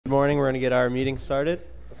Good morning. We're going to get our meeting started.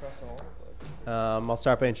 I'll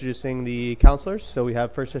start by introducing the counselors. So we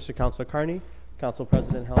have First District Councilor Carney, Council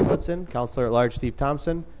President Helen Woodson, Counselor at Large Steve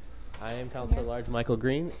Thompson. I am Counselor at Large Michael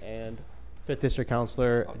Green, and Fifth District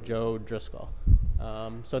Councilor Joe Driscoll.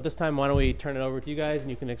 So at this time, why don't we turn it over to you guys,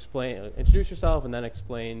 and you can introduce yourself, and then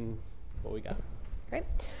explain what we got. Great.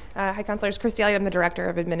 Hi, Councilors. Christy Elliott, I'm the Director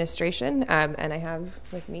of Administration, and I have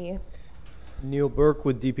with me Neil Burke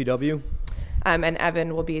with DPW. And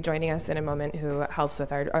Evan will be joining us in a moment, who helps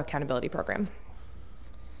with our accountability program.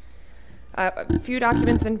 A few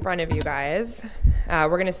documents in front of you guys. We're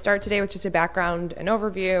going to start today with just a background and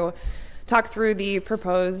overview, talk through the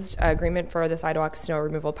proposed agreement for the Sidewalk snow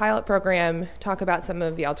removal pilot program, talk about some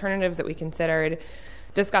of the alternatives that we considered,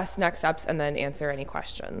 discuss next steps, and then answer any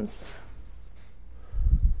questions.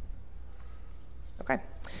 Okay.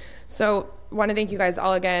 So want to thank you guys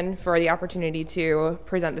all again for the opportunity to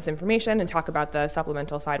present this information and talk about the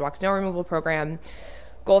supplemental sidewalk snow removal program.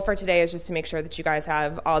 Goal for today is just to make sure that you guys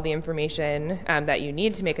have all the information that you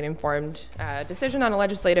need to make an informed decision on a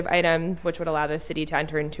legislative item, which would allow the city to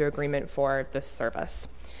enter into agreement for this service.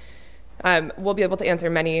 We'll be able to answer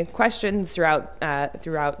many questions throughout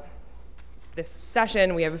this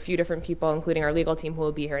session. We have a few different people, including our legal team, who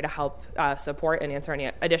will be here to help support and answer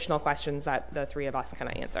any additional questions that the three of us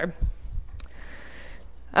cannot answer.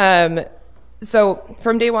 So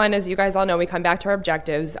from day one, as you guys all know, we come back to our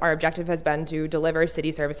objectives. Our objective has been to deliver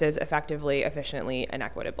city services effectively, efficiently, and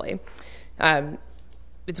equitably.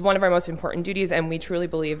 It's one of our most important duties, and we truly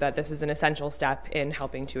believe that this is an essential step in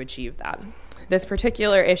helping to achieve that. This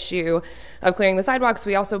particular issue of clearing the sidewalks,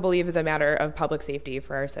 we also believe, is a matter of public safety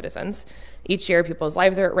for our citizens. Each year, people's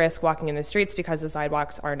lives are at risk walking in the streets because the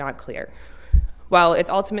sidewalks are not clear. While it's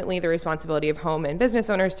ultimately the responsibility of home and business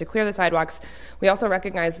owners to clear the sidewalks, we also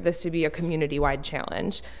recognize this to be a community-wide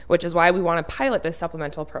challenge, which is why we want to pilot this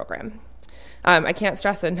supplemental program. I can't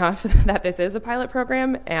stress enough that this is a pilot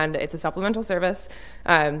program and it's a supplemental service.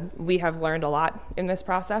 We have learned a lot in this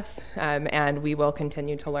process, and we will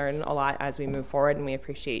continue to learn a lot as we move forward, and we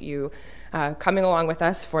appreciate you coming along with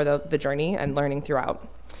us for the journey and learning throughout.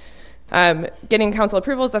 Getting council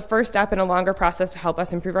approval is the first step in a longer process to help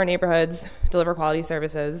us improve our neighborhoods, deliver quality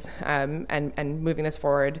services, and moving this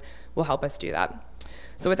forward will help us do that.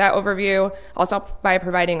 So with that overview, I'll start by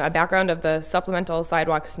providing a background of the supplemental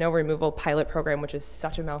sidewalk snow removal pilot program, which is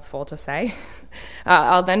such a mouthful to say.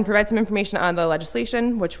 I'll then provide some information on the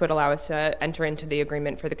legislation, which would allow us to enter into the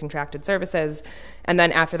agreement for the contracted services. And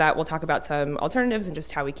then after that, we'll talk about some alternatives and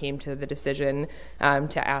just how we came to the decision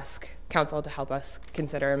to ask council to help us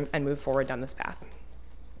consider and move forward down this path.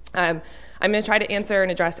 I'm going to try to answer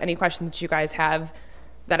and address any questions that you guys have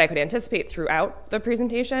that I could anticipate throughout the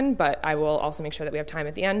presentation, but I will also make sure that we have time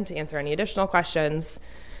at the end to answer any additional questions.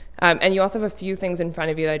 And you also have a few things in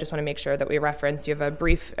front of you that I just want to make sure that we reference. You have a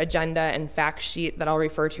brief agenda and fact sheet that I'll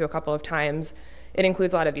refer to a couple of times. It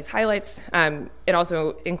includes a lot of these highlights. It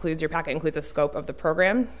also includes, your packet includes a scope of the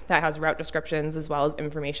program that has route descriptions as well as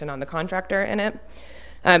information on the contractor in it.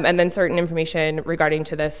 And then certain information regarding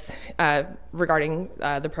to this,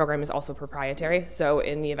 the program is also proprietary. So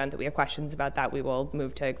in the event that we have questions about that, we will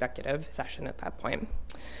move to executive session at that point.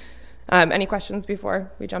 Any questions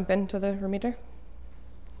before we jump into the remainder?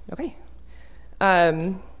 Okay.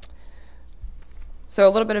 So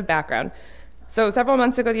a little bit of background. So several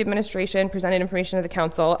months ago, the administration presented information to the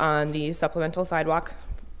council on the supplemental sidewalk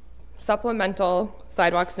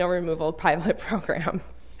snow removal pilot program.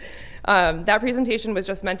 That presentation was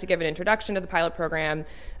just meant to give an introduction to the pilot program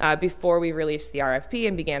before we released the RFP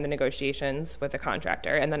and began the negotiations with the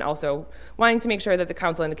contractor, and then also wanting to make sure that the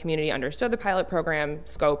council and the community understood the pilot program,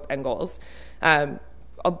 scope, and goals.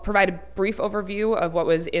 I'll provide a brief overview of what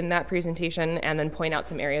was in that presentation and then point out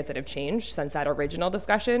some areas that have changed since that original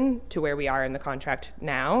discussion to where we are in the contract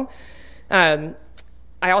now. I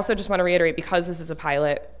also just want to reiterate, because this is a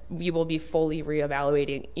pilot, we will be fully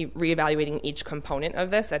reevaluating each component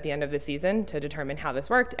of this at the end of the season to determine how this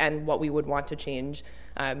worked and what we would want to change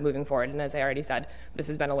moving forward. And as I already said, this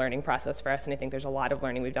has been a learning process for us, and I think there's a lot of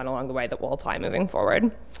learning we've done along the way that we'll apply moving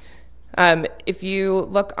forward. If you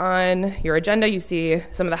look on your agenda, you see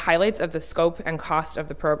some of the highlights of the scope and cost of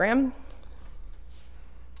the program.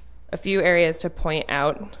 A few areas to point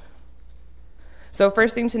out. So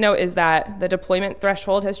first thing to note is that the deployment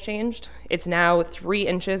threshold has changed. It's now 3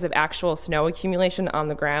 inches of actual snow accumulation on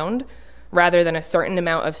the ground rather than a certain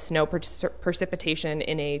amount of snow precipitation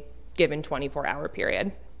in a given 24-hour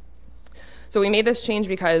period. So we made this change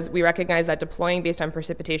because we recognize that deploying based on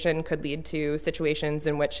precipitation could lead to situations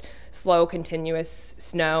in which slow, continuous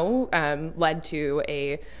snow led to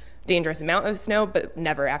a dangerous amount of snow, but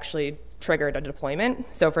never actually triggered a deployment.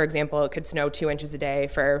 So for example, it could snow 2 inches a day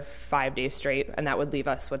for 5 days straight, and that would leave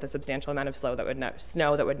us with a substantial amount of snow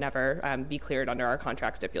that would never be cleared under our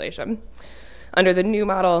contract stipulation. Under the new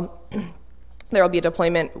model, there will be a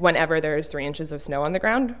deployment whenever there is 3 inches of snow on the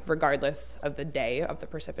ground, regardless of the day of the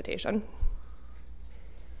precipitation.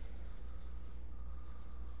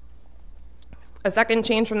 A second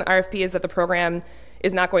change from the RFP is that the program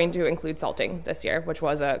is not going to include salting this year, which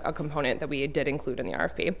was a component that we did include in the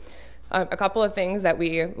RFP. A couple of things that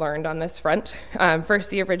we learned on this front. First,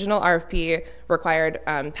 the original RFP required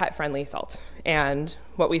pet-friendly salt, and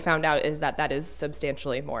what we found out is that that is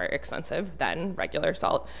substantially more expensive than regular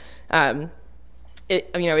salt.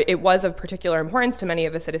 It was of particular importance to many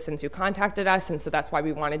of the citizens who contacted us, and so that's why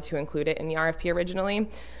we wanted to include it in the RFP originally.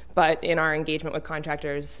 But in our engagement with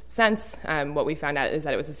contractors since, what we found out is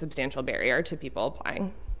that it was a substantial barrier to people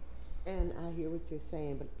applying. And I hear what you're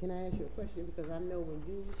saying, but can I ask you a question? Because I know when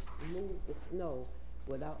you move the snow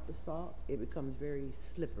without the salt, it becomes very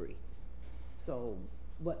slippery. So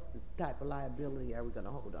what type of liability are we going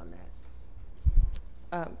to hold on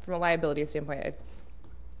that? From a liability standpoint, I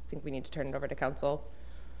think we need to turn it over to council.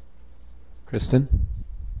 Kristen?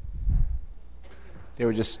 They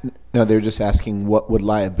were just asking what would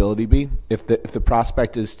liability be if the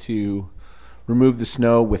prospect is to remove the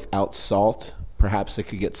snow without salt. Perhaps it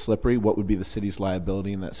could get slippery. What would be the city's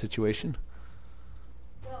liability in that situation?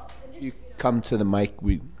 Well, you come to the mic.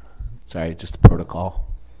 Sorry, just the protocol.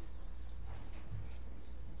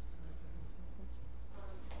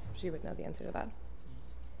 She would know the answer to that.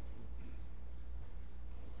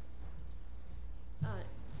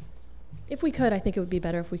 If we could, I think it would be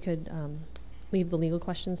better if we could leave the legal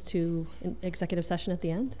questions to an executive session at the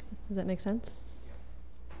end. Does that make sense?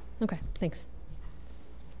 Okay, thanks.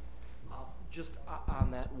 Just on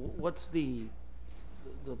that, what's the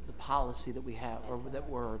policy that we have, or that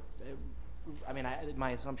we're? I mean,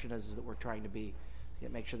 my assumption is that we're trying to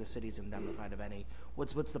make sure the city's indemnified of any.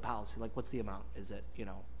 What's the policy? Like, what's the amount? Is it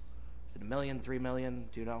is it $1 million, $3 million?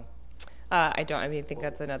 Do you know? I don't. I think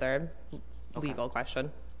that's another legal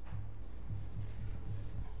question.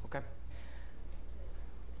 Okay.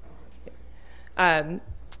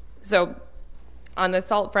 So on the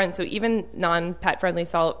salt front, so even non-pet friendly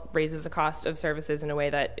salt raises the cost of services in a way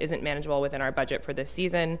that isn't manageable within our budget for this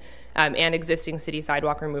season, and existing city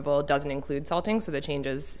sidewalk removal doesn't include salting, so the change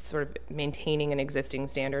is sort of maintaining an existing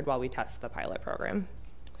standard while we test the pilot program.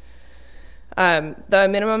 The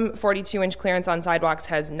minimum 42-inch clearance on sidewalks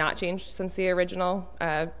has not changed since the original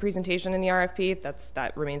presentation in the RFP.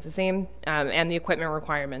 That remains the same, and the equipment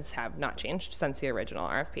requirements have not changed since the original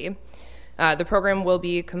RFP. The program will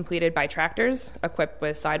be completed by tractors equipped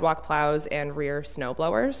with sidewalk plows and rear snow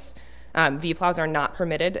blowers. V-plows are not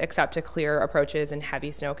permitted except to clear approaches in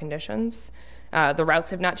heavy snow conditions. The routes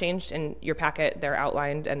have not changed in your packet. They're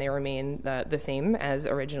outlined and they remain the same as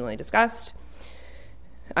originally discussed.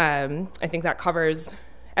 I think that covers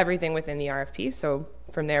everything within the RFP. So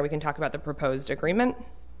from there we can talk about the proposed agreement.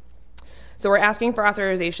 So we're asking for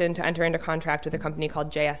authorization to enter into contract with a company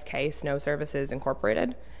called JSK Snow Services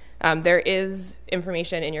Incorporated. There is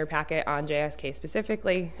information in your packet on JSK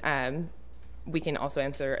specifically. We can also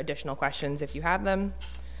answer additional questions if you have them.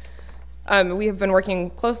 We have been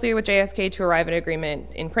working closely with JSK to arrive at an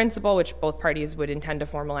agreement in principle, which both parties would intend to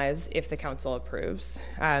formalize if the council approves.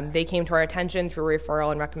 They came to our attention through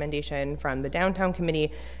referral and recommendation from the downtown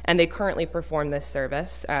committee, and they currently perform this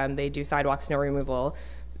service. They do sidewalk snow removal,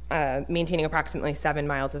 maintaining approximately 7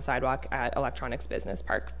 miles of sidewalk at Electronics Business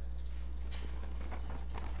Park.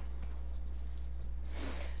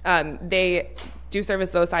 They do service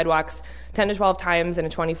those sidewalks 10 to 12 times in a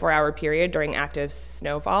 24-hour period during active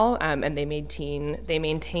snowfall, and they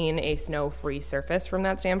maintain a snow-free surface from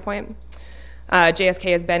that standpoint.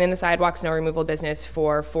 JSK has been in the sidewalk snow removal business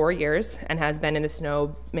for 4 years and has been in the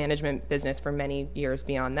snow management business for many years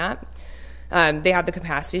beyond that. They have the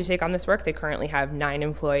capacity to take on this work. They currently have 9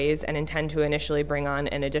 employees and intend to initially bring on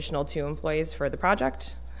an additional 2 employees for the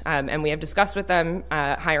project. And we have discussed with them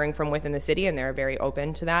hiring from within the city, and they're very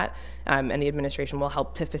open to that. And the administration will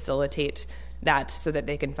help to facilitate that so that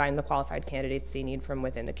they can find the qualified candidates they need from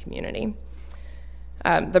within the community.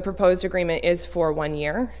 The proposed agreement is for 1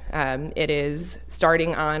 year. It is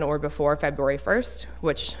starting on or before February 1st,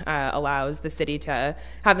 which allows the city to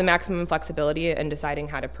have the maximum flexibility in deciding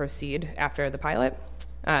how to proceed after the pilot.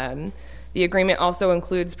 The agreement also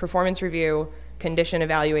includes performance review, condition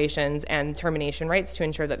evaluations, and termination rights to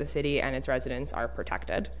ensure that the city and its residents are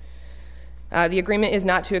protected. The agreement is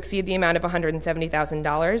not to exceed the amount of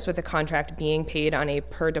 $170,000, with the contract being paid on a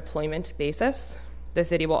per deployment basis. The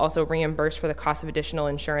city will also reimburse for the cost of additional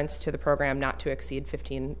insurance to the program not to exceed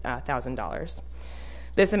 $15,000.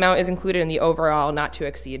 This amount is included in the overall not to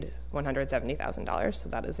exceed $170,000, so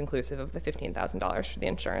that is inclusive of the $15,000 for the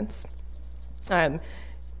insurance.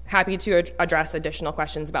 Happy to address additional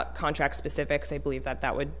questions about contract specifics. I believe that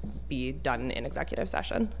that would be done in executive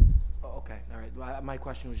session. Oh, okay, all right. My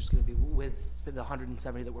question was just going to be with the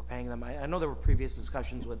 170 that we're paying them. I know there were previous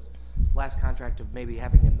discussions with last contract of maybe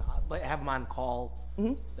have them on call.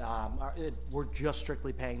 Mm-hmm. We're just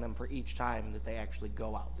strictly paying them for each time that they actually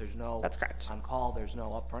go out. There's no That's correct. On call. There's no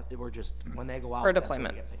upfront. We're just when they go out Per that's when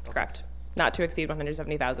deployment, we get paid. Okay. correct. Not to exceed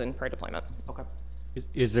 $170,000 per deployment. Okay.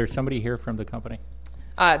 Is there somebody here from the company?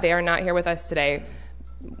 They are not here with us today.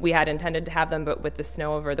 We had intended to have them, but with the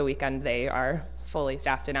snow over the weekend, they are fully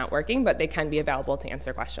staffed and out working, but they can be available to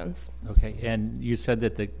answer questions. Okay, and you said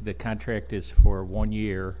that the contract is for 1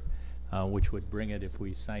 year, which would bring it, if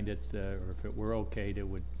we signed it, or if it were okayed, it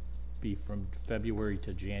would be from February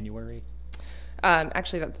to January?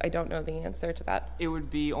 Actually, I don't know the answer to that. It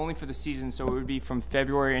would be only for the season, so it would be from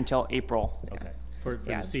February until April. Okay, for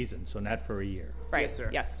Yeah. the season, so not for a year. Right. Yes, sir.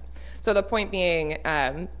 Yes. So the point being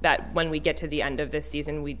that when we get to the end of this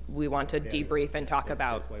season, we want to debrief and talk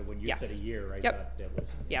about. That's why when you yes. said a year, I Yep. thought that was.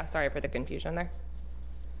 Yeah. Sorry for the confusion there.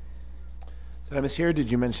 Did I mishear?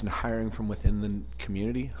 Did you mention hiring from within the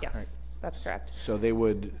community? Yes, that's correct. So they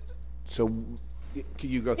would, could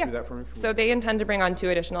you go through that for me? So they intend to bring on 2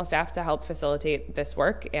 additional staff to help facilitate this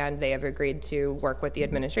work, and they have agreed to work with the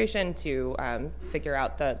administration to figure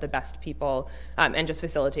out the best people and just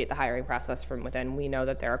facilitate the hiring process from within. We know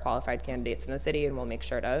that there are qualified candidates in the city, and we'll make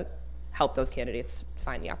sure to help those candidates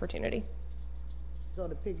find the opportunity. So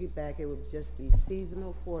to piggyback, it would just be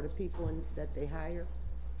seasonal for the people that they hire?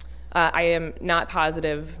 I am not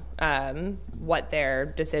positive what their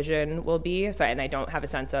decision will be, and I don't have a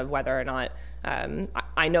sense of whether or not.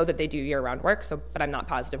 I know that they do year-round work, but I'm not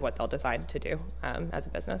positive what they'll decide to do as a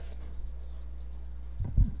business.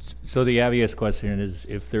 So the obvious question is,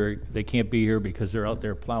 if they can't be here because they're out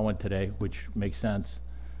there plowing today, which makes sense,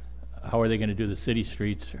 how are they going to do the city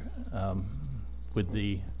streets with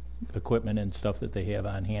the equipment and stuff that they have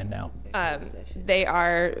on hand now? They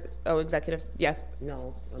are, executives, yeah.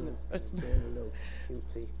 No, I'm being a little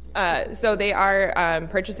cutesy. So they are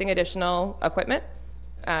purchasing additional equipment,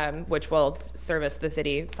 which will service the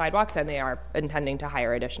city sidewalks, and they are intending to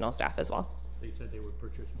hire additional staff as well. They said they would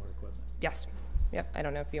purchase more equipment. Yes. Yep. I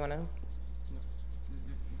don't know if you want to.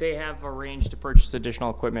 They have arranged to purchase additional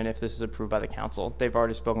equipment if this is approved by the council. They've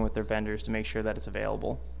already spoken with their vendors to make sure that it's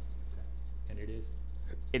available. And it is?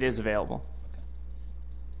 It is available.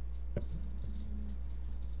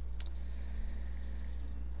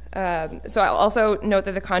 So I'll also note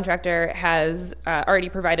that the contractor has already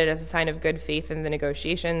provided as a sign of good faith in the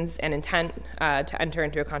negotiations and intent to enter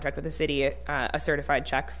into a contract with the city a certified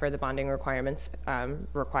check for the bonding requirements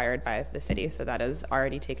required by the city. So that has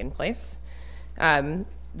already taken place.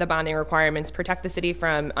 The bonding requirements protect the city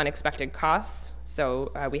from unexpected costs.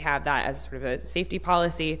 So we have that as sort of a safety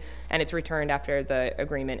policy, and it's returned after the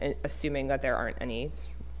agreement, assuming that there aren't any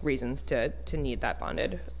reasons to need that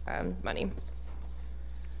bonded money.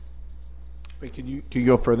 Wait, could you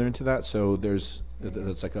go further into that? So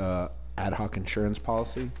that's like a ad hoc insurance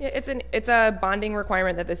policy? Yeah, it's a bonding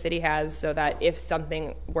requirement that the city has, so that if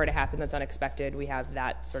something were to happen that's unexpected, we have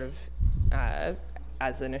that sort of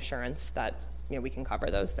as an assurance that we can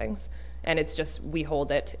cover those things. And it's just we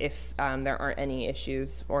hold it if there aren't any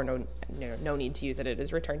issues or no need to use it. It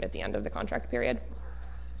is returned at the end of the contract period.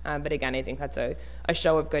 But again, I think that's a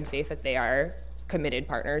show of good faith that they are committed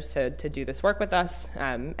partners to do this work with us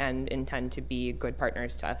and intend to be good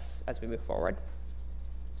partners to us as we move forward.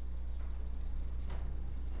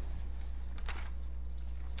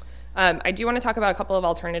 I do want to talk about a couple of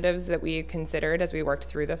alternatives that we considered as we worked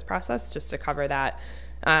through this process, just to cover that.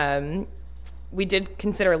 We did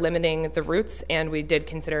consider limiting the routes, and we did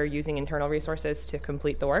consider using internal resources to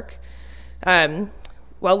complete the work.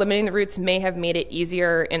 While limiting the routes may have made it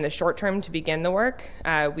easier in the short term to begin the work,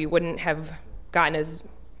 we wouldn't have gotten as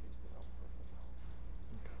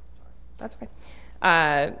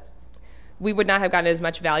we would not have gotten as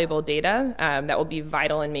much valuable data that will be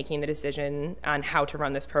vital in making the decision on how to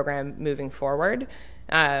run this program moving forward.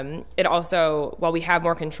 It also, while we have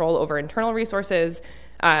more control over internal resources,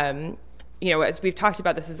 as we've talked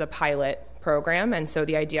about, this is a pilot program, and so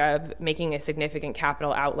the idea of making a significant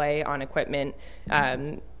capital outlay on equipment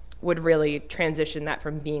would really transition that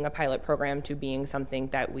from being a pilot program to being something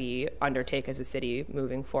that we undertake as a city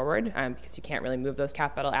moving forward, because you can't really move those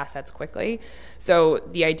capital assets quickly. So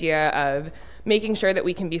the idea of making sure that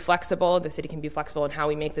we can be flexible, the city can be flexible in how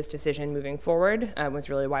we make this decision moving forward, was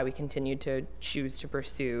really why we continued to choose to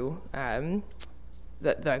pursue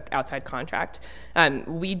the outside contract.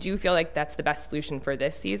 We do feel like that's the best solution for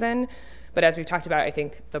this season. But as we've talked about, I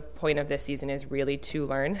think the point of this season is really to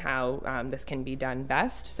learn how this can be done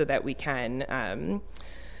best so that we can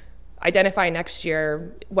identify next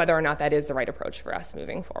year whether or not that is the right approach for us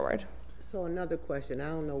moving forward. So another question, I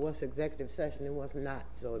don't know what's executive session and what's not,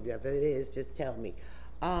 so if it is, just tell me.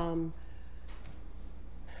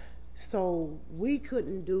 So we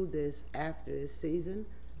couldn't do this after this season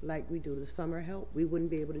like we do the summer help? We wouldn't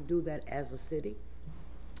be able to do that as a city?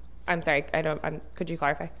 I'm sorry, could you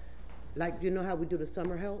clarify? Like, you know how we do the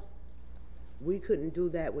summer help? We couldn't do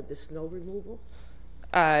that with the snow removal?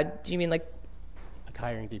 Do you mean like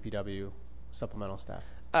hiring DPW supplemental staff?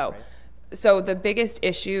 Oh, right? So the biggest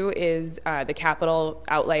issue is the capital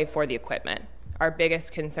outlay for the equipment. Our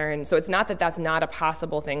biggest concern, so it's not that that's not a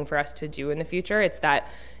possible thing for us to do in the future, it's that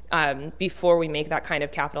before we make that kind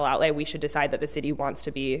of capital outlay, we should decide that the city wants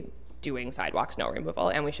to be doing sidewalk snow removal,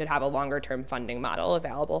 and we should have a longer term funding model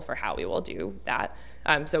available for how we will do that.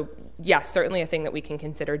 So yes, certainly a thing that we can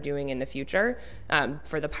consider doing in the future.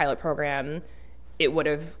 For the pilot program, it would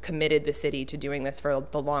have committed the city to doing this for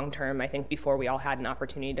the long term, I think, before we all had an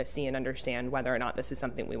opportunity to see and understand whether or not this is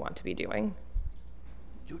something we want to be doing.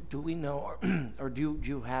 Do we know, or do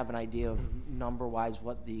you have an idea of number-wise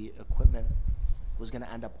what the equipment was going to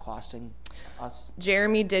end up costing us?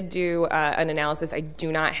 Jeremy did do an analysis. I do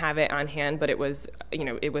not have it on hand, but it was,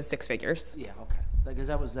 it was six figures. Yeah, okay. Because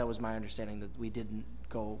that was my understanding, that we didn't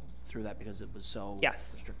go through that because it was so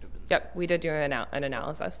restrictive. Yep, we did do an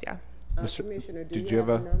analysis, yeah. Commissioner, did you have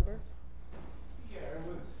a number? Yeah, it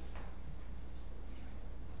was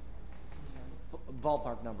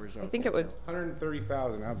Ballpark numbers are. I think it was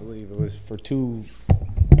 130,000, I believe. It was for two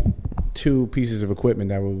pieces of equipment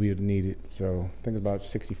that we would needed. So I think it's about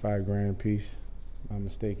 65 grand a piece. If I'm not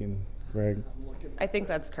mistaken, Greg. I think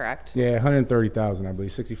that's correct. Yeah, 130,000, I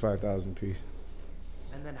believe, 65,000 a piece.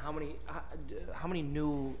 And then how many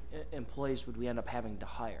new employees would we end up having to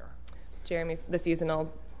hire? Jeremy, the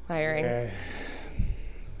seasonal hiring.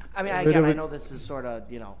 I mean, again, I know this is sort of,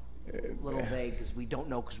 a little vague because we don't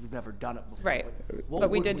know because we've never done it before. Right, but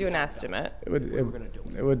we did do an estimate. It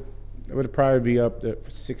would probably be up to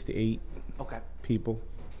 6 to 8 people.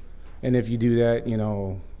 And if you do that,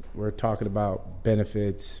 we're talking about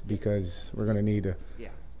benefits because we're going to need to,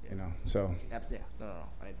 so. Yeah, no.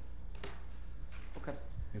 Okay.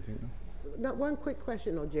 Now, one quick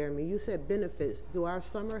question though, Jeremy. You said benefits. Do our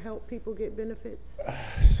summer help people get benefits?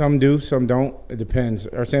 Some do, some don't. It depends.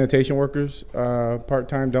 Our sanitation workers,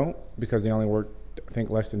 part-time don't, because they only work, I think,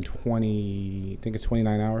 less than 20, I think it's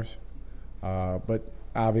 29 hours. But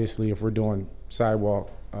obviously, if we're doing sidewalk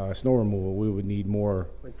snow removal, we would need more.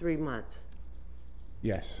 For 3 months?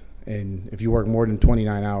 Yes. And if you work more than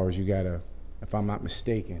 29 hours, you gotta, if I'm not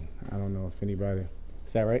mistaken, I don't know if anybody,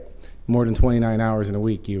 is that right? More than 29 hours in a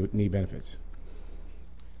week, you would need benefits.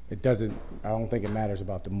 It doesn't, I don't think it matters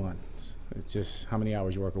about the months. It's just how many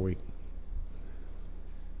hours you work a week.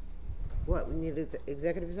 What, we need an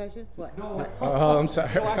executive session? What? No. I'm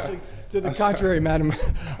sorry. No, actually, to the contrary, Madam,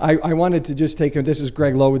 I wanted to just take, this is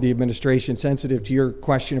Greg Lowe with the administration, sensitive to your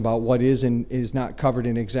question about what is and is not covered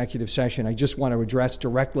in executive session. I just want to address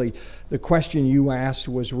directly the question you asked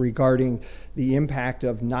was regarding the impact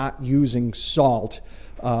of not using salt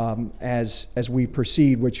as we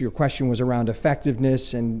proceed, which your question was around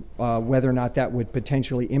effectiveness and whether or not that would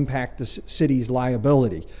potentially impact the city's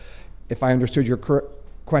liability, if I understood your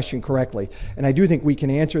question correctly. And I do think we can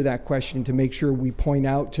answer that question to make sure we point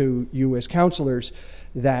out to you as councilors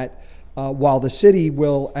that while the city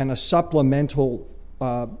will, and a supplemental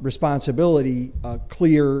responsibility,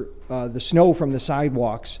 clear the snow from the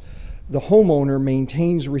sidewalks, the homeowner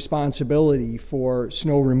maintains responsibility for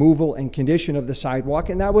snow removal and condition of the sidewalk,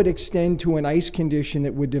 and that would extend to an ice condition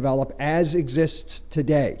that would develop as exists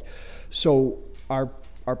today. So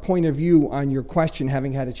our point of view on your question,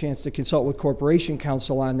 having had a chance to consult with Corporation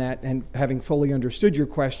Counsel on that and having fully understood your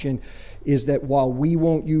question, is that while we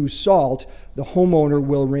won't use salt, the homeowner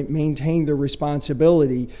will maintain the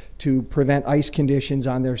responsibility to prevent ice conditions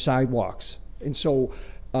on their sidewalks. And so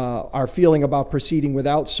our feeling about proceeding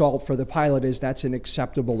without salt for the pilot is that's an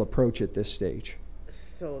acceptable approach at this stage.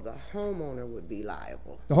 So the homeowner would be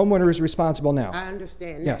liable? The homeowner is responsible now. I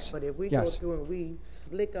understand that, yes. But if we go through and we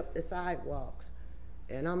slick up the sidewalks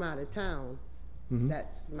and I'm out of town,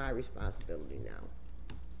 that's my responsibility now.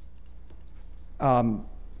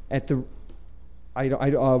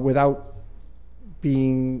 without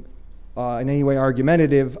being in any way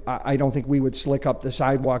argumentative, I don't think we would slick up the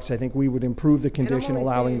sidewalks. I think we would improve the condition, and I'm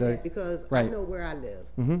only allowing saying the that because I right. know where I live.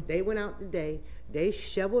 They went out today. They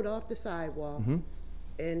shoveled off the sidewalk,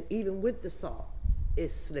 and even with the salt,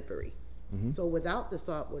 it's slippery. So without the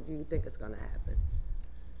salt, what do you think is going to happen?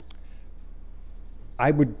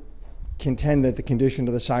 I would contend that the condition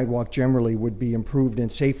of the sidewalk generally would be improved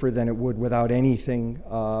and safer than it would without anything,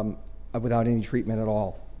 without any treatment at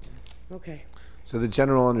all. Okay. So the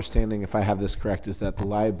general understanding, if I have this correct, is that the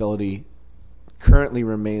liability currently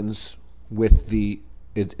remains with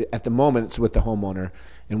at the moment it's with the homeowner,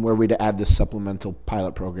 and were we to add this supplemental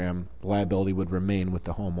pilot program, the liability would remain with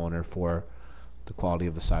the homeowner for the quality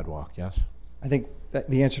of the sidewalk, yes? I think that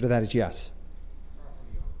the answer to that is yes.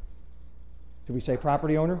 Did we say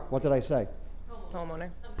property owner? What did I say? Homeowner.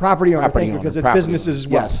 Property owner, Property thank you, owner, because it's property businesses as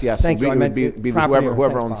owner. well. Yes, yes. Thank you. It I would meant be property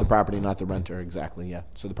whoever owner. owns the Thanks, Bob. property, not the renter, exactly, yeah.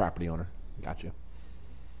 So the property owner, got you.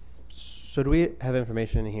 So do we have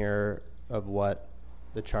information here of what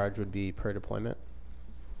the charge would be per deployment?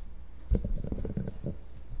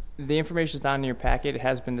 The information is not in your packet. It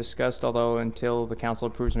has been discussed, although until the council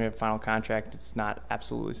approves and we have a final contract, it's not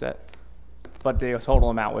absolutely set. But the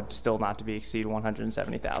total amount would still not to be exceed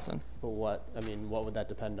 $170,000. But what would that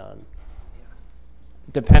depend on?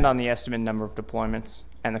 Depend on the estimate number of deployments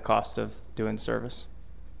and the cost of doing the service.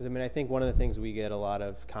 Because I think one of the things we get a lot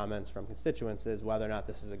of comments from constituents is whether or not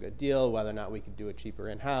this is a good deal, whether or not we could do it cheaper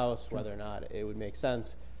in-house, whether or not it would make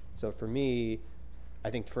sense. So for me, I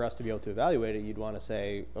think for us to be able to evaluate it, you'd want to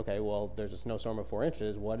say, okay, well, there's a snowstorm of 4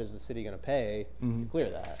 inches. What is the city going to pay to clear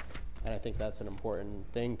that? And I think that's an important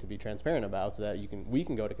thing to be transparent about, so that we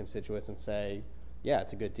can go to constituents and say, yeah,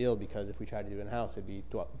 it's a good deal, because if we try to do it in-house, it'd be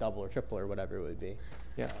double or triple or whatever it would be.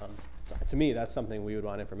 Yeah. To me, that's something we would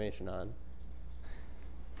want information on.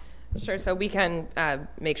 Sure, so we can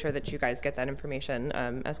make sure that you guys get that information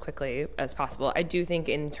as quickly as possible. I do think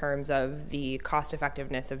in terms of the cost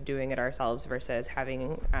effectiveness of doing it ourselves versus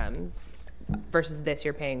having, versus this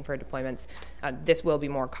you're paying for deployments, this will be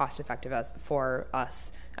more cost effective for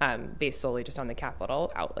us based solely just on the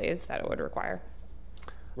capital outlays that it would require.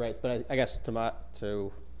 Right, but I guess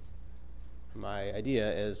to my idea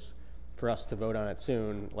is for us to vote on it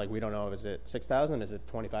soon. Like, we don't know, is it 6,000, is it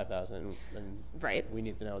 25,000, and right. We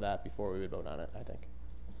need to know that before we would vote on it, I think.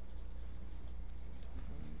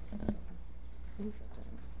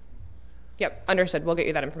 Yep, understood. We'll get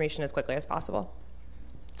you that information as quickly as possible.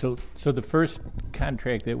 So the first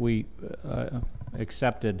contract that we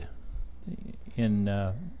accepted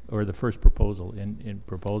or the first proposal in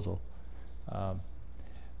proposal,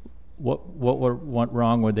 what went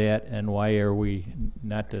wrong with that, and why are we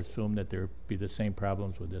not to assume that there be the same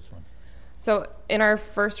problems with this one? So in our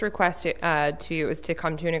first request to you is to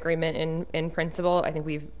come to an agreement in principle. I think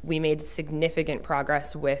we made significant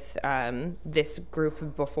progress with this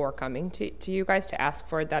group before coming to you guys to ask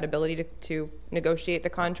for that ability to negotiate the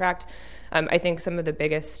contract. I think some of the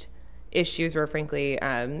biggest issues were, frankly,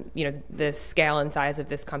 the scale and size of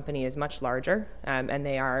this company is much larger, and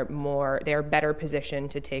they are better positioned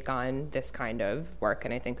to take on this kind of work.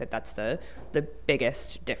 And I think that that's the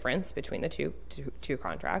biggest difference between the two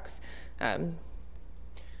contracts.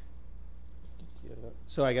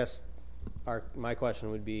 So I guess my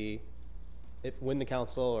question would be, if the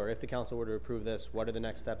council were to approve this, what are the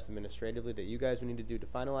next steps administratively that you guys would need to do to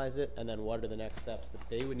finalize it? And then what are the next steps that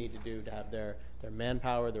they would need to do to have their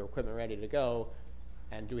manpower, their equipment ready to go?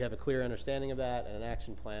 And do we have a clear understanding of that and an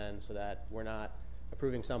action plan, so that we're not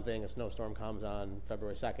approving something, a snowstorm comes on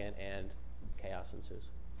February 2nd, and chaos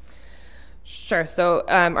ensues? Sure. So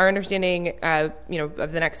our understanding, of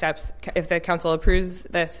the next steps, if the council approves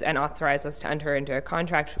this and authorizes us to enter into a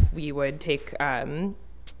contract, we would take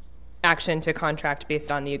action to contract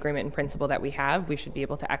based on the agreement in principle that we have. We should be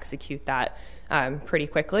able to execute that pretty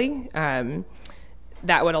quickly.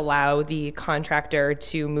 That would allow the contractor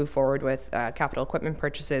to move forward with capital equipment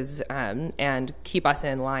purchases and keep us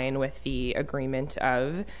in line with the agreement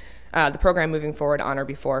of the program moving forward on or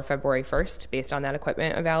before February 1st based on that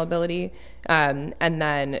equipment availability. And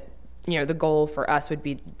then, the goal for us would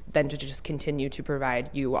be then to just continue to provide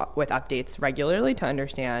you with updates regularly to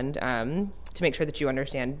understand, to make sure that you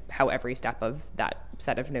understand how every step of that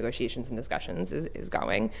set of negotiations and discussions is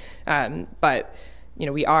going. But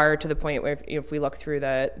we are to the point where if we look through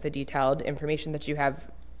the detailed information that you have,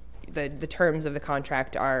 the terms of the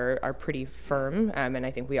contract are pretty firm, and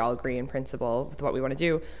I think we all agree in principle with what we want to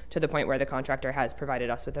do, to the point where the contractor has provided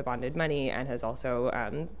us with the bonded money and has also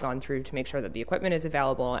gone through to make sure that the equipment is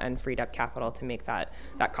available and freed up capital to make that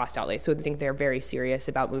cost outlay. So I think they're very serious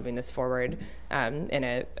about moving this forward in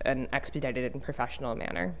an expedited and professional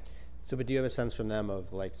manner. So, but do you have a sense from them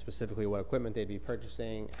of like specifically what equipment they'd be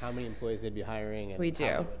purchasing, how many employees they'd be hiring, and We do. how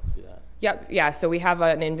they would do that? Yep. Yeah. So we have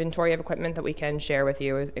an inventory of equipment that we can share with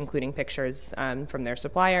you, including pictures from their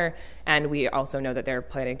supplier, and we also know that they're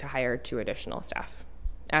planning to hire 2 additional staff,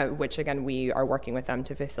 which again we are working with them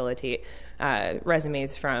to facilitate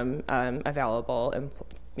resumes from available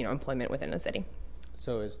employment within the city.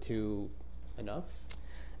 So is 2 enough?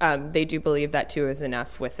 They do believe that 2 is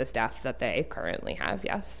enough with the staff that they currently have.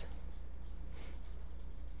 Yes.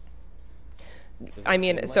 I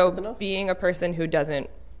mean, so being a person who doesn't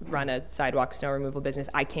run a sidewalk snow removal business,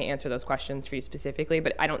 I can't answer those questions for you specifically,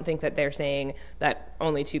 but I don't think that they're saying that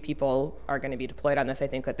only 2 people are going to be deployed on this. I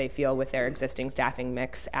think that they feel with their existing staffing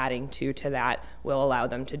mix, adding 2 to that will allow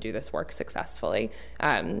them to do this work successfully.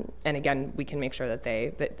 And again, we can make sure that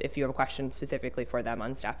that if you have a question specifically for them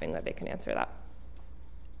on staffing, that they can answer that.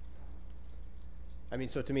 I mean,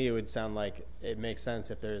 so to me, it would sound like it makes sense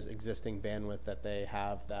if there's existing bandwidth that they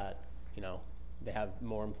have that, they have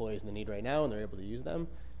more employees than they need right now and they're able to use them.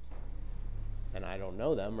 And I don't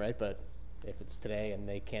know them, right? But if it's today and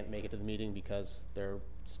they can't make it to the meeting because they're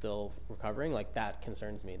still recovering, like that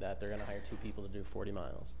concerns me that they're going to hire 2 people to do 40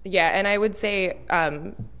 miles. Yeah, and I would say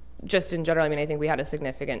just in general, I mean, I think we had a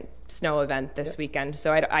significant snow event this weekend,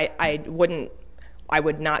 so I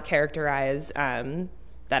would not characterize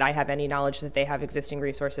that I have any knowledge that they have existing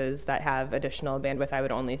resources that have additional bandwidth. I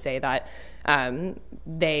would only say that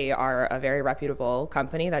they are a very reputable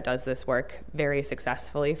company that does this work very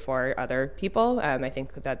successfully for other people. I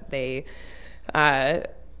think that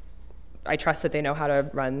I trust that they know how to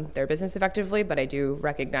run their business effectively, but I do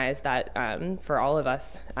recognize that for all of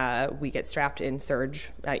us, we get strapped in surge,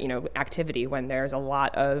 activity when there's a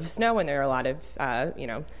lot of snow and there are a lot of,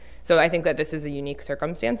 so I think that this is a unique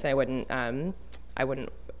circumstance. I wouldn't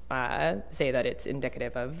say that it's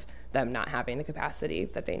indicative of them not having the capacity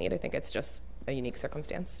that they need. I think it's just a unique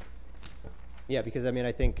circumstance. Yeah, because I mean,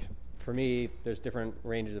 I think for me, there's different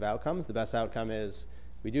ranges of outcomes. The best outcome is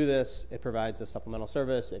we do this, it provides a supplemental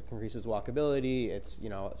service, it increases walkability, it's,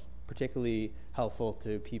 particularly helpful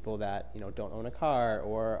to people that, don't own a car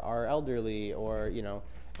or are elderly or,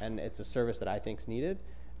 and it's a service that I think is needed.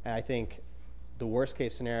 And I think the worst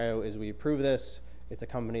case scenario is we approve this, it's a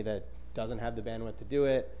company that doesn't have the bandwidth to do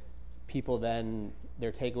it. People then,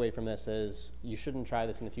 their takeaway from this is you shouldn't try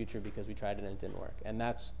this in the future because we tried it and it didn't work. And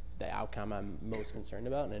that's the outcome I'm most concerned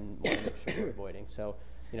about and want to make sure we're avoiding. So,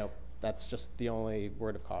 that's just the only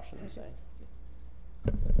word of caution I'm saying.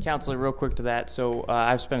 Counselor, real quick to that. So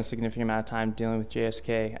I've spent a significant amount of time dealing with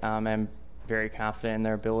JSK. I'm very confident in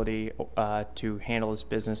their ability to handle this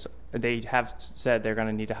business. They have said they're going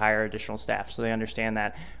to need to hire additional staff, so they understand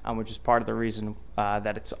that, which is part of the reason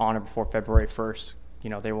that it's on or before February 1st.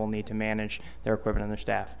 They will need to manage their equipment and their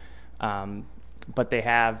staff. But they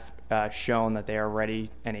have shown that they are ready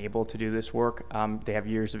and able to do this work. They have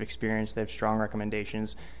years of experience. They have strong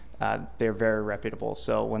recommendations. They're very reputable.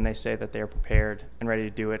 So when they say that they're prepared and ready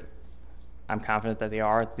to do it, I'm confident that they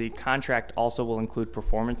are. The contract also will include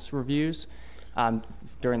performance reviews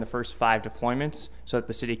during the first 5 deployments so that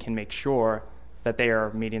the city can make sure that they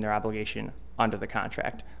are meeting their obligation under the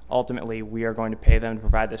contract. Ultimately, we are going to pay them to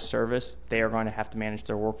provide this service. They are going to have to manage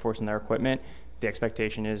their workforce and their equipment. The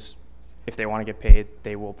expectation is if they want to get paid,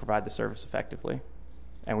 they will provide the service effectively.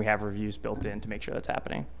 And we have reviews built in to make sure that's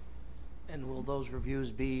happening. And will those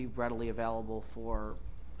reviews be readily available for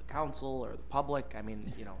the council or the public? I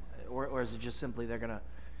mean, or is it just simply they're going to,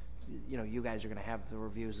 you guys are going to have the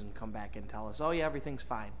reviews and come back and tell us, oh, yeah, everything's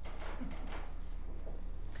fine?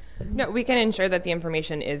 No, we can ensure that the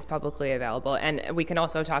information is publicly available, and we can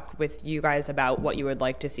also talk with you guys about what you would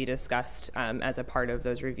like to see discussed as a part of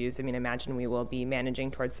those reviews. I mean, imagine we will be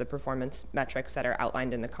managing towards the performance metrics that are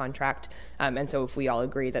outlined in the contract, and so if we all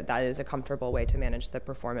agree that that is a comfortable way to manage the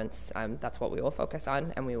performance, that's what we will focus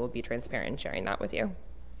on, and we will be transparent in sharing that with you.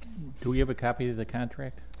 Do we have a copy of the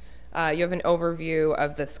contract? You have an overview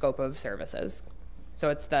of the scope of services.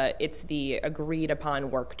 So it's the agreed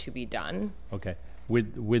upon work to be done. Okay.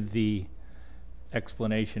 With the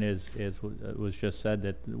explanation is was just said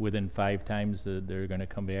that within 5 times they're going to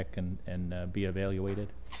come back and be evaluated.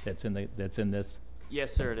 That's in this.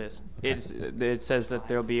 Yes, sir. It is. Okay. It says that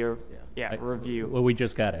there'll be a review. Well, we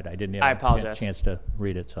just got it. I didn't have a chance to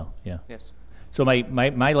read it. So yeah. Yes. So my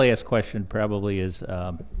last question probably is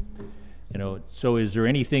You know, so is there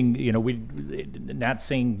anything, you know, not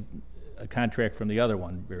saying a contract from the other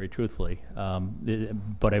one, very truthfully,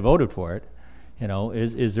 but I voted for it. You know,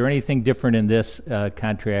 is there anything different in this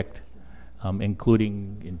contract,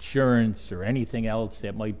 including insurance or anything else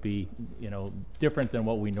that might be, you know, different than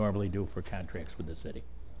what we normally do for contracts with the city?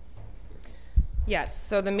 Yes,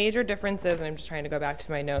 so the major differences, and I'm just trying to go back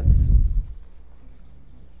to my notes.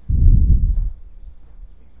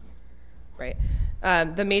 Right.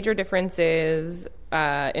 The major differences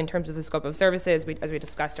in terms of the scope of services, as we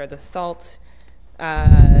discussed, are the SALT,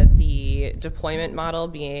 the deployment model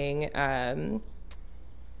being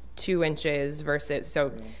 2 inches versus,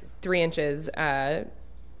 so 3 inches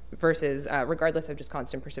versus regardless of just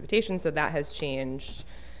constant precipitation, so that has changed.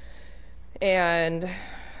 And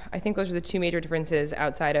I think those are the 2 major differences.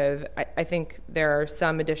 Outside of, I think there are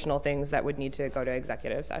some additional things that would need to go to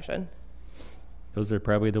executive session. Those are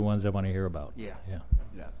probably the ones I want to hear about. Yeah. Yeah.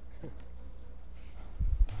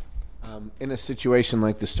 In a situation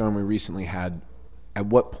like the storm we recently had, at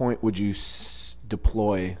what point would you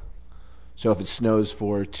deploy? So if it snows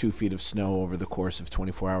for 2 feet of snow over the course of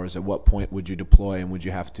 24 hours, at what point would you deploy, and would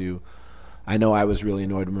you have to? I know I was really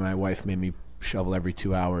annoyed when my wife made me shovel every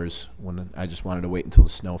 2 hours when I just wanted to wait until the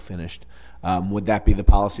snow finished. Would that be the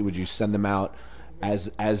policy? Would you send them out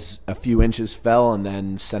as a few inches fell and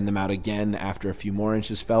then send them out again after a few more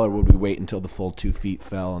inches fell, or would we wait until the full 2 feet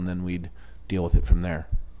fell and then we'd deal with it from there?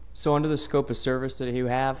 So under the scope of service that you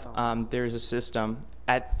have, there's a system.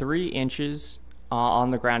 At 3 inches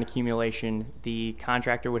on the ground accumulation, the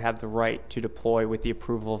contractor would have the right to deploy with the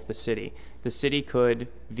approval of the city. The city could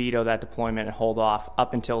veto that deployment and hold off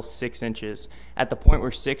up until 6 inches. At the point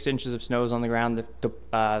where 6 inches of snow is on the ground,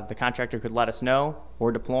 the contractor could let us know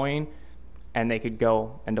we're deploying, and they could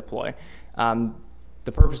go and deploy.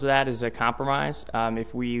 The purpose of that is a compromise.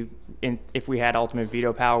 If we had ultimate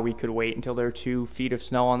veto power, we could wait until there are 2 feet of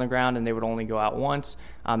snow on the ground and they would only go out once.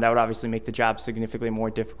 That would obviously make the job significantly more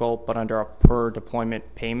difficult, but under a per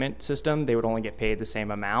deployment payment system, they would only get paid the same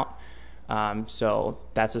amount. So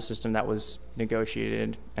that's a system that was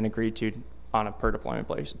negotiated and agreed to on a per deployment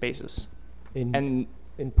basis. And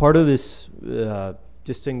part of this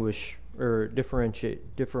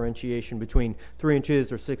differentiation between 3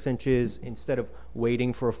 inches or 6 inches instead of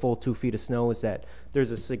waiting for a full 2 feet of snow is that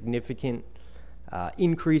there's a significant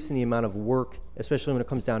increase in the amount of work, especially when it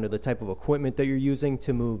comes down to the type of equipment that you're using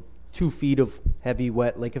to move 2 feet of heavy,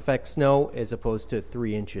 wet lake effect snow as opposed to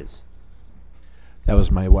 3 inches. That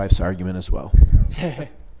was my wife's argument as well.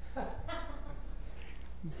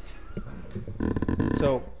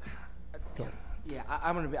 So, Yeah,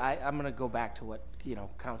 I'm gonna go back to what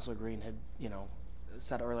Councilor Green had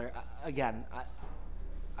said earlier. Again,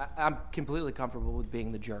 I'm completely comfortable with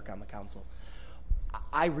being the jerk on the council.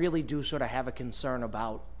 I really do sort of have a concern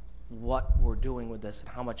about what we're doing with this and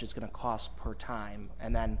how much it's going to cost per time.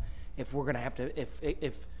 And then if we're going to have to,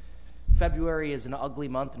 if February is an ugly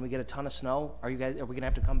month and we get a ton of snow, are we going to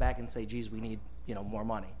have to come back and say, geez, we need more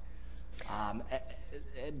money?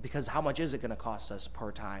 Because how much is it going to cost us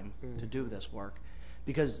per time to do this work?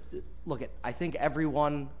 Because look, I think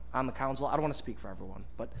everyone on the council, I don't want to speak for everyone,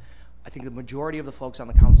 but I think the majority of the folks on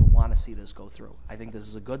the council want to see this go through. I think this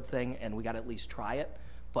is a good thing, and we got to at least try it.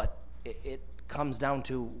 But it comes down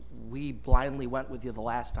to, we blindly went with you the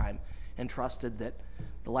last time and trusted that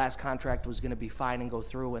the last contract was going to be fine and go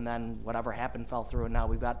through, and then whatever happened fell through, and now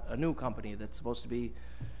we've got a new company that's supposed to be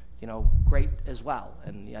great as well.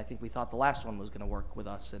 And I think we thought the last one was going to work with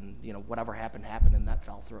us, and whatever happened, and that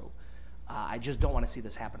fell through. I just don't want to see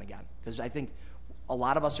this happen again, because I think a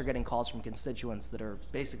lot of us are getting calls from constituents that are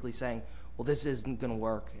basically saying, well, this isn't going to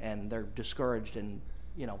work, and they're discouraged, and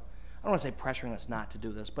I don't want to say pressuring us not to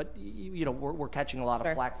do this, but we're catching a lot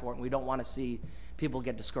of flack for it, and we don't want to see people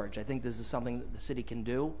get discouraged. I think this is something that the city can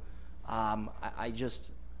do. I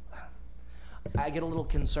get a little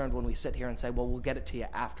concerned when we sit here and say, well, we'll get it to you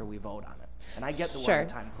after we vote on it. And I get the we're on a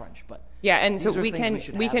time crunch, but yeah, and so we can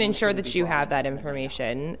ensure in the that city you have that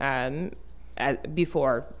information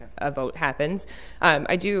before a vote happens.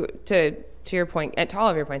 I do, to your point, to all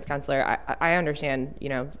of your points, Councilor, I understand,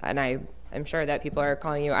 and I'm sure that people are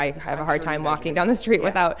calling you. I have a hard time walking down the street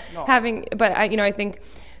without having, but I think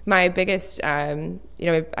my biggest, I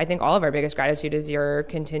think all of our biggest gratitude is your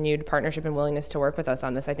continued partnership and willingness to work with us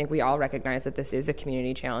on this. I think we all recognize that this is a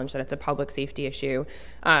community challenge, that it's a public safety issue.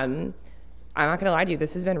 I'm not going to lie to you,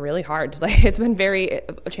 this has been really hard. It's been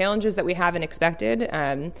challenges that we haven't expected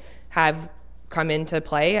have come into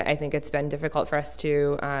play. I think it's been difficult for us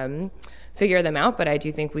to figure them out, but I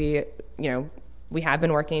do think we, we have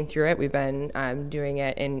been working through it. We've been doing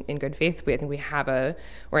it in good faith. I think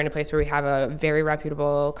we're in a place where we have a very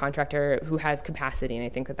reputable contractor who has capacity, and I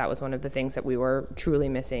think that was one of the things that we were truly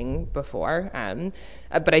missing before.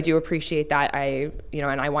 But I do appreciate that. And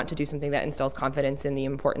I want to do something that instills confidence in the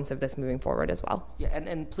importance of this moving forward as well. Yeah,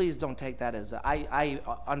 and please don't take that as I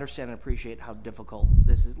understand and appreciate how difficult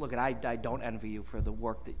this is. Look, I don't envy you for the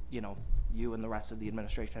work that you and the rest of the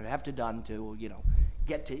administration have to done to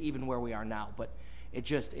get to even where we are now. But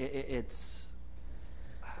it's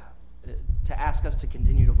to ask us to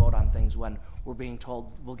continue to vote on things when we're being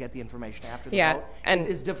told we'll get the information after the vote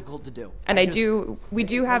is difficult to do. And we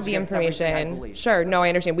do have the information. Sure, no, I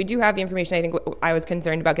understand. We do have the information. I think I was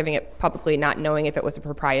concerned about giving it publicly, not knowing if it was a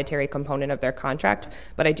proprietary component of their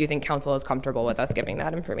contract, but I do think council is comfortable with us giving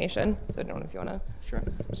that information. So I don't know if you want to. Sure.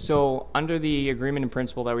 So under the agreement in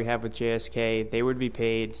principle that we have with JSK, they would be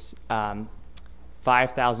paid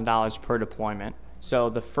 $5,000 per deployment.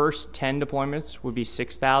 So the first 10 deployments would be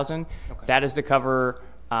 $6,000. Okay. That is to cover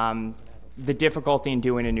the difficulty in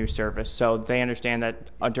doing a new service. So they understand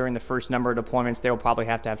that during the first number of deployments, they will probably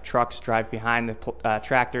have to have trucks drive behind the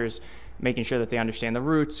tractors, making sure that they understand the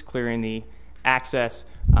routes, clearing the access.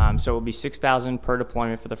 So it will be $6,000 per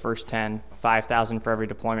deployment for the first 10, $5,000 for every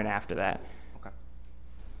deployment after that. Okay.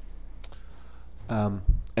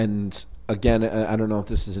 And again, I don't know if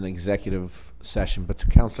this is an executive session, but to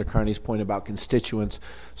Councilor Carney's point about constituents,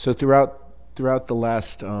 so throughout the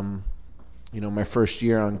last, my first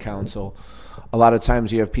year on council, a lot of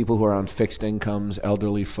times you have people who are on fixed incomes,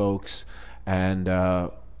 elderly folks, and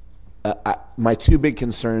my two big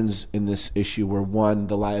concerns in this issue were, one,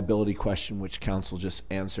 the liability question, which council just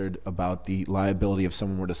answered about the liability if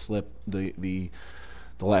someone were to slip the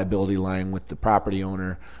liability line with the property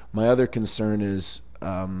owner. My other concern is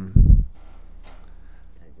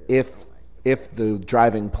if the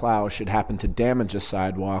driving plow should happen to damage a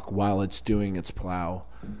sidewalk while it's doing its plow,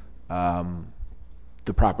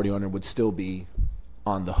 the property owner would still be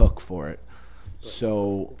on the hook for it.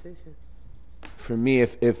 So for me,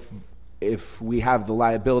 if we have the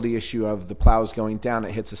liability issue of the plows going down,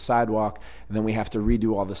 it hits a sidewalk, and then we have to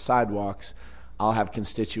redo all the sidewalks, I'll have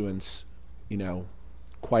constituents,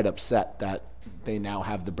 quite upset that they now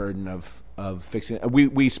have the burden of fixing it.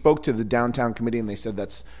 We spoke to the downtown committee, and they said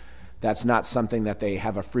that's not something that they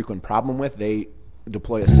have a frequent problem with. They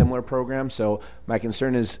deploy a similar program. So my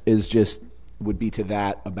concern would be to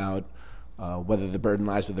that about whether the burden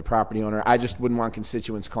lies with the property owner. I just wouldn't want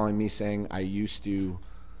constituents calling me saying, I used to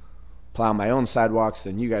plow my own sidewalks,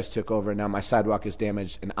 then you guys took over, and now my sidewalk is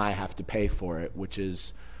damaged and I have to pay for it, which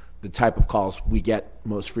is the type of calls we get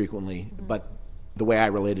most frequently. Mm-hmm. But the way I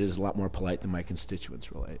relate it is a lot more polite than my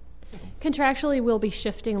constituents relate. Contractually, we'll be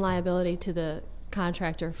shifting liability to the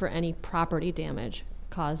contractor for any property damage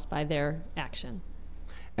caused by their action.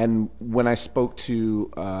 And when I spoke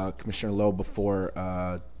to Commissioner Lowe before,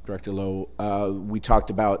 Director Lowe, we talked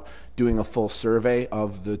about doing a full survey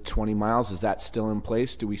of the 20 miles. Is that still in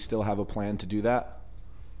place? Do we still have a plan to do that?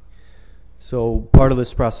 So part of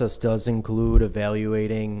this process does include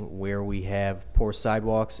evaluating where we have poor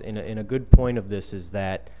sidewalks. And a good point of this is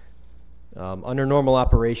that under normal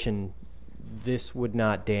operation, this would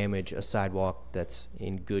not damage a sidewalk that's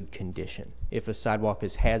in good condition. If a sidewalk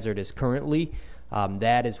is hazardous currently,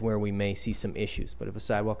 that is where we may see some issues. But if a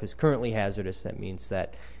sidewalk is currently hazardous, that means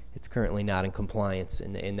that it's currently not in compliance,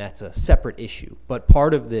 and that's a separate issue. But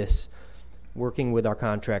part of this, working with our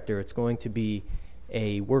contractor, it's going to be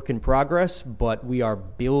a work in progress, but we are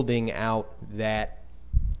building out that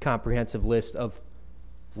comprehensive list of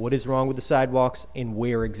what is wrong with the sidewalks and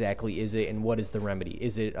where exactly is it and what is the remedy.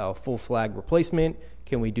 Is it a full flag replacement?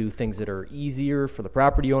 Can we do things that are easier for the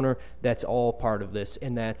property owner? That's all part of this,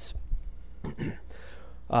 and that's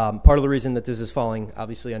part of the reason that this is falling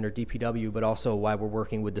obviously under DPW, but also why we're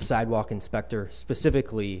working with the sidewalk inspector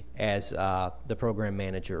specifically as the program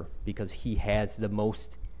manager, because he has the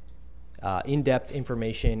most in-depth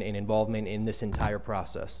information and involvement in this entire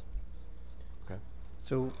process. Okay.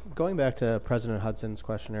 So going back to President Hudson's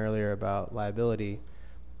question earlier about liability,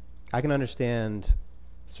 I can understand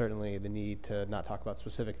certainly the need to not talk about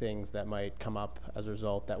specific things that might come up as a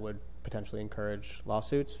result that would potentially encourage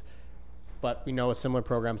lawsuits. But we know a similar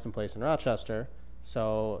program's in place in Rochester.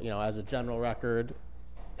 So, as a general record,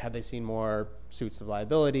 have they seen more suits of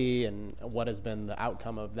liability, and what has been the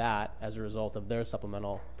outcome of that as a result of their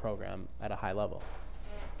supplemental program at a high level?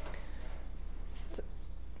 So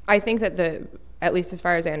I think that at least as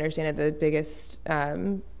far as I understand it, the biggest,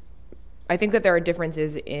 I think that there are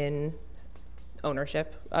differences in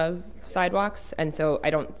ownership of sidewalks, and so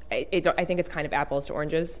I think it's kind of apples to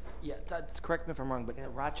oranges. Yeah, correct me if I'm wrong, but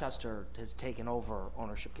Rochester has taken over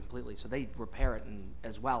ownership completely, so they repair it and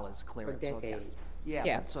as well as clear For it. So decades.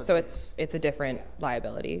 Yeah, so it's a different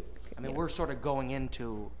liability. I mean, we're sort of going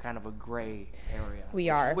into kind of a gray area. We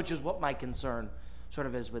are. Which is what my concern sort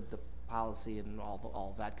of is with the policy and all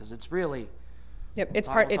of that, because it's really. Yep, it's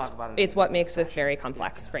We'll talk about it in it's what executive makes this session. very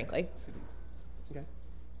complex, frankly. Okay.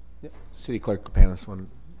 City Clerk Kapanis want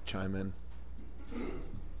to chime in. I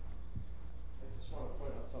just want to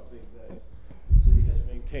point out something that the city has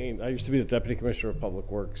maintained. I used to be the Deputy Commissioner of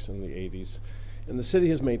Public Works in the 80s, and the city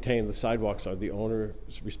has maintained the sidewalks are the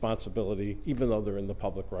owner's responsibility, even though they're in the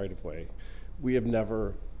public right-of-way. We have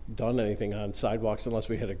never done anything on sidewalks unless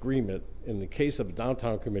we had agreement. In the case of the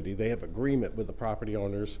downtown committee, they have agreement with the property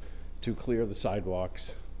owners to clear the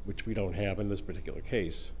sidewalks, which we don't have in this particular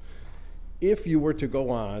case. If you were to go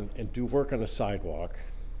on and do work on a sidewalk,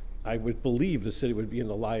 I would believe the city would be in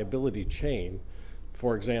the liability chain.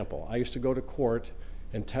 For example, I used to go to court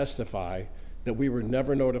and testify that we were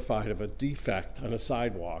never notified of a defect on a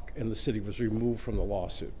sidewalk, and the city was removed from the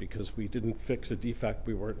lawsuit because we didn't fix a defect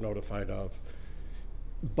we weren't notified of.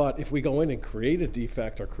 But if we go in and create a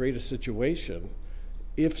defect or create a situation,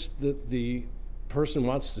 if the person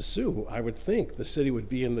wants to sue, I would think the city would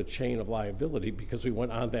be in the chain of liability because we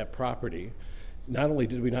went on that property. Not only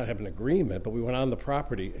did we not have an agreement, but we went on the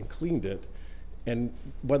property and cleaned it. And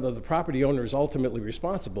whether the property owner is ultimately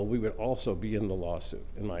responsible, we would also be in the lawsuit,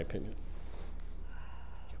 in my opinion.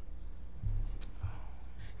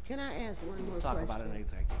 Can I ask one more Talk question? about it in an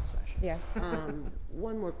executive session. Yeah.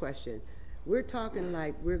 One more question. We're talking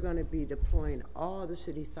like we're gonna be deploying all the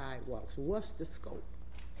city sidewalks. What's the scope?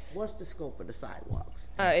 What's the scope of the sidewalks?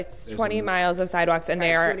 It's 20 miles of sidewalks, and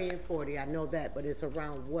they are. 20 and 40, I know that, but it's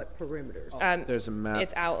around what perimeters? There's a map.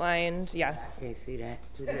 It's outlined. I Yes. can't see that,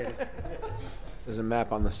 too little. There's a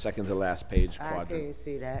map on the second to last page I quadrant. can't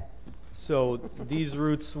see that. So these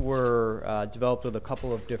routes were developed with a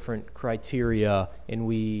couple of different criteria, and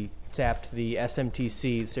we tapped the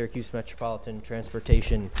SMTC, Syracuse Metropolitan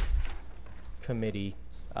Transportation Committee,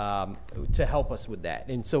 to help us with that.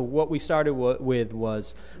 And so what we started with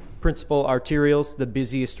was principal arterials, the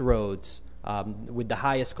busiest roads with the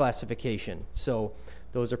highest classification. So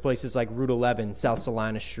those are places like Route 11, South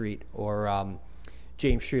Salina Street, or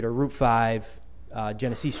James Street, or Route 5,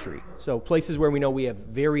 Genesee Street. So places where we know we have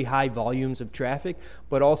very high volumes of traffic,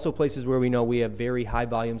 but also places where we know we have very high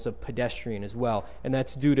volumes of pedestrian as well. And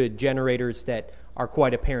that's due to generators that are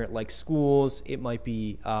quite apparent, like schools, it might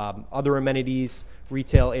be other amenities,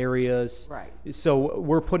 retail areas. Right. So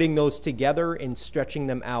we're putting those together and stretching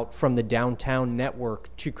them out from the downtown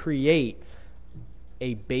network to create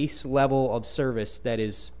a base level of service that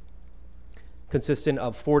is consistent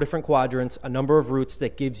of 4 different quadrants, a number of routes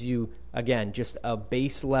that gives you, again, just a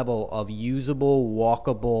base level of usable,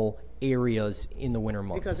 walkable areas in the winter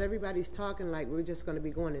months. Because everybody's talking like we're just gonna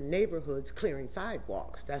be going in neighborhoods clearing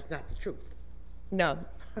sidewalks. That's not the truth. No.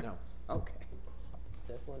 No. Okay.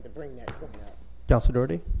 Just wanted to bring that point up. Councilor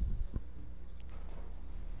Doherty?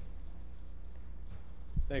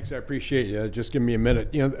 Thanks, I appreciate you. Just give me a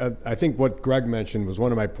minute. You know, I think what Greg mentioned was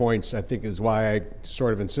one of my points, I think is why I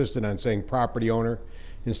sort of insisted on saying property owner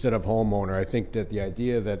instead of homeowner. I think that the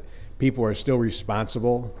idea that people are still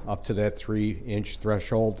responsible up to that 3-inch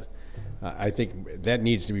threshold, I think that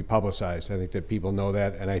needs to be publicized. I think that people know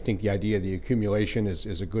that, and I think the idea of the accumulation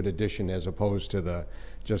is a good addition as opposed to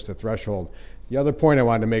just the threshold. The other point I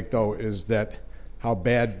wanted to make, though, is that how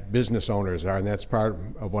bad business owners are, and that's part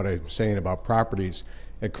of what I'm saying about properties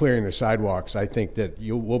at clearing the sidewalks. I think that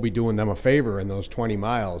we'll be doing them a favor in those 20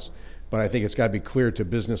 miles, but I think it's got to be clear to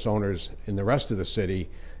business owners in the rest of the city,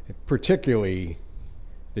 particularly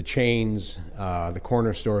the chains, the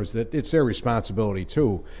corner stores, that it's their responsibility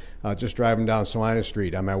too. Just driving down Salina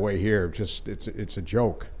Street on my way here, just it's a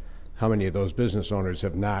joke how many of those business owners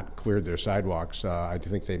have not cleared their sidewalks. I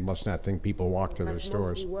think they must not think people walk to their That's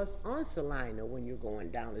stores. mostly what's on Salina when you're going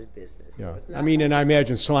down this business. So Yeah, it's I not mean, like- and I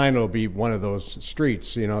imagine Salina will be one of those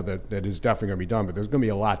streets, you know, that is definitely going to be done, but there's going to be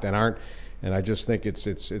a lot that aren't, and I just think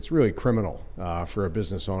it's really criminal for a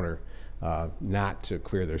business owner not to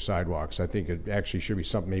clear their sidewalks. I think it actually should be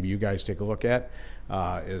something maybe you guys take a look at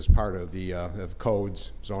as part of the of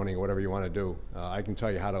codes, zoning, whatever you want to do. I can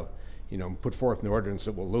tell you how to, you know, put forth an ordinance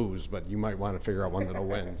that will lose, but you might want to figure out one that'll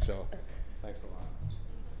win. So, thanks a lot.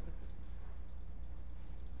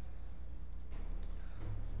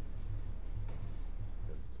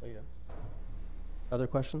 Other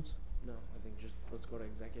questions? No, I think just let's go to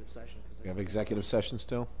executive session. We have executive session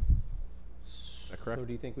still? Is that correct? So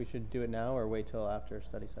do you think we should do it now or wait till after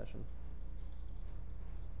study session?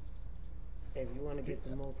 If you want to get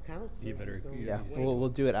the most counselors, You better- you're gonna Yeah, wait. we'll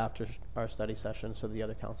do it after our study session, so the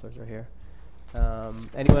other counselors are here.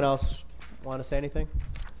 Anyone else want to say anything?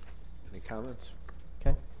 Any comments?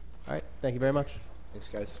 Okay. All right. Thank you very much. Thanks,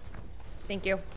 guys. Thank you.